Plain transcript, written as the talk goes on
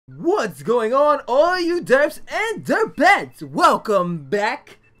What's going on, all you derps and derpettes? Welcome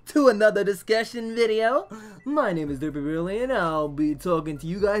back to another discussion video. My name is Derpy and I'll be talking to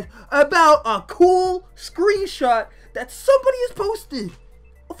you guys about a cool screenshot that somebody has posted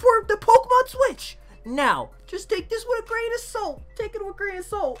for the Pokemon Switch. Now, just take this with a grain of salt. Take it with a grain of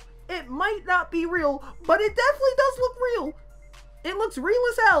salt. It might not be real, but it definitely does look real. It looks real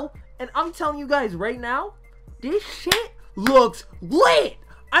as hell, and I'm telling you guys right now, this shit looks lit.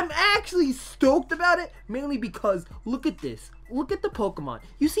 I'm actually stoked about it, mainly because look at this. Look at the Pokemon.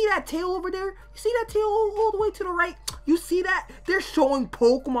 You see that tail over there? You see that tail all the way to the right? You see that? They're showing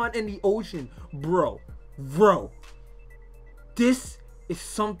Pokemon in the ocean. Bro. This is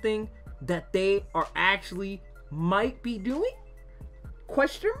something that they are actually might be doing?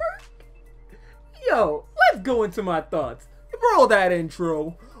 Question mark? Yo, let's go into my thoughts. Roll that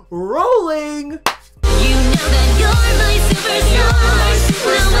intro. Rolling! You know that you're my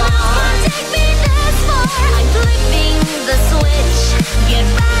superstar. No one else can take me this far. I'm flipping the switch. Get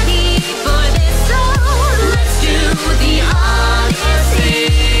ready for this show. Let's do the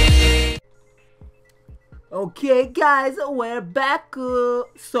Odyssey. Okay, guys, we're back.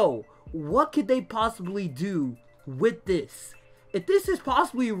 So, what could they possibly do with this? If this is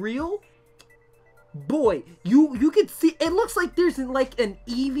possibly real, boy, you could see it looks like there's like an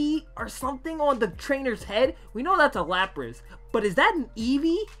Eevee or something on the trainer's head. We know that's a Lapras, but is that an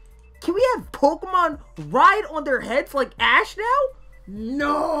Eevee? Can we have Pokemon ride on their heads like Ash now?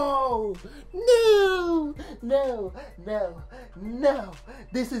 No.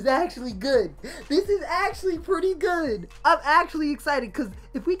 This is actually good. This is actually pretty good. I'm actually excited because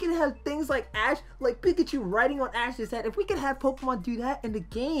if we can have things like Ash, like Pikachu riding on Ash's head, if we could have Pokemon do that in the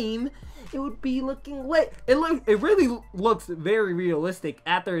game, it would be looking lit. It really looks very realistic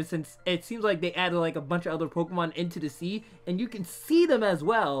since it seems like they added like a bunch of other Pokemon into the sea, and you can see them as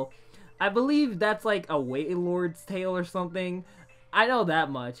well. I believe that's like a Wailord's tail or something. I know that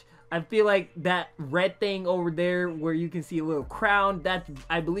much. I feel like that red thing over there where you can see a little crown,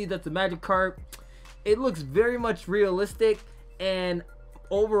 I believe that's a Magikarp. It looks very much realistic, and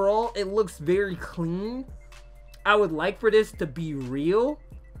overall it looks very clean. I would like for this to be real,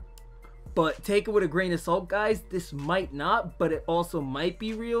 but take it with a grain of salt, guys. This might not, but it also might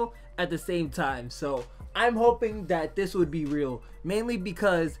be real at the same time. So I'm hoping that this would be real, mainly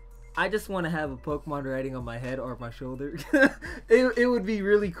because I just want to have a Pokemon riding on my head or my shoulder. it would be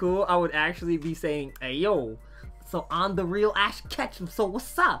really cool. I would actually be saying, hey yo, so I'm the real Ash Ketchum, so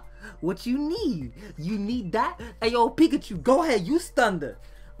what's up? What you need? You need that? Hey yo, Pikachu, go ahead, use Thunder.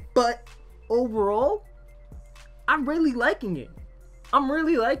 But overall, I'm really liking it.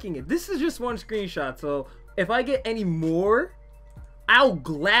 This is just one screenshot, so if I get any more, I'll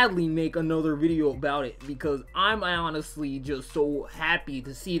gladly make another video about it because I'm honestly just so happy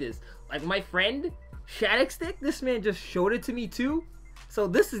to see this. Like my friend, Shattuck Stick, this man just showed it to me too. So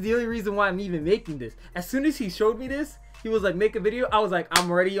this is the only reason why I'm even making this. As soon as he showed me this, he was like, make a video. I was like, I'm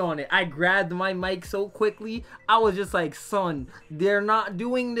already on it. I grabbed my mic so quickly. I was just like, son, they're not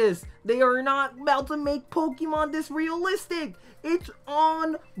doing this. They are not about to make Pokemon this realistic. It's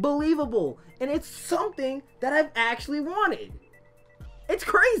unbelievable. And it's something that I've actually wanted. It's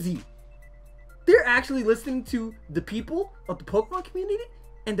crazy. They're actually listening to the people of the Pokemon community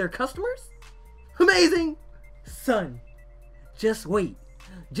and their customers. Amazing. Son, just wait.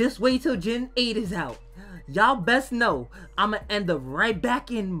 Just wait till Gen 8 is out. Y'all best know I'ma end up right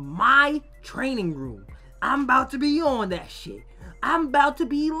back in my training room. I'm about to be on that shit. I'm about to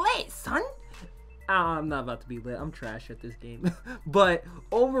be lit, son. I'm not about to be lit. I'm trash at this game. But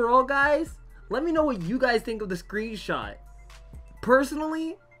overall, guys, let me know what you guys think of the screenshot.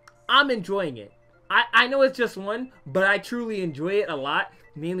 Personally, I'm enjoying it. I know it's just one, but I truly enjoy it a lot,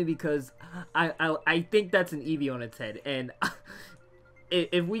 mainly because I think that's an Eevee on its head, and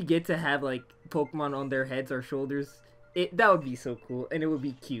if we get to have like Pokemon on their heads or shoulders, that would be so cool, and it would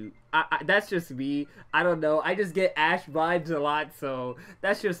be cute. That's just me. I don't know. I just get Ash vibes a lot, so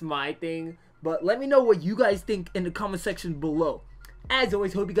that's just my thing. But let me know what you guys think in the comment section below. As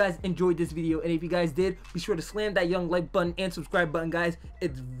always, hope you guys enjoyed this video, and if you guys did, be sure to slam that young like button and subscribe button, guys.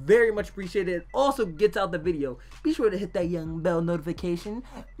 It's very much appreciated. It also gets out the video. Be sure to hit that young bell notification,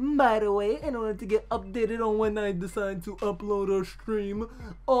 by the way, in order to get updated on when I decide to upload or stream.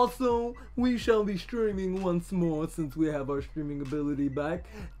 Also, we shall be streaming once more since we have our streaming ability back.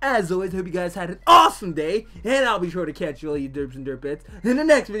 As always, hope you guys had an awesome day, and I'll be sure to catch you all you derps and derpettes in the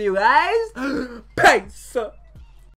next video, guys. Peace!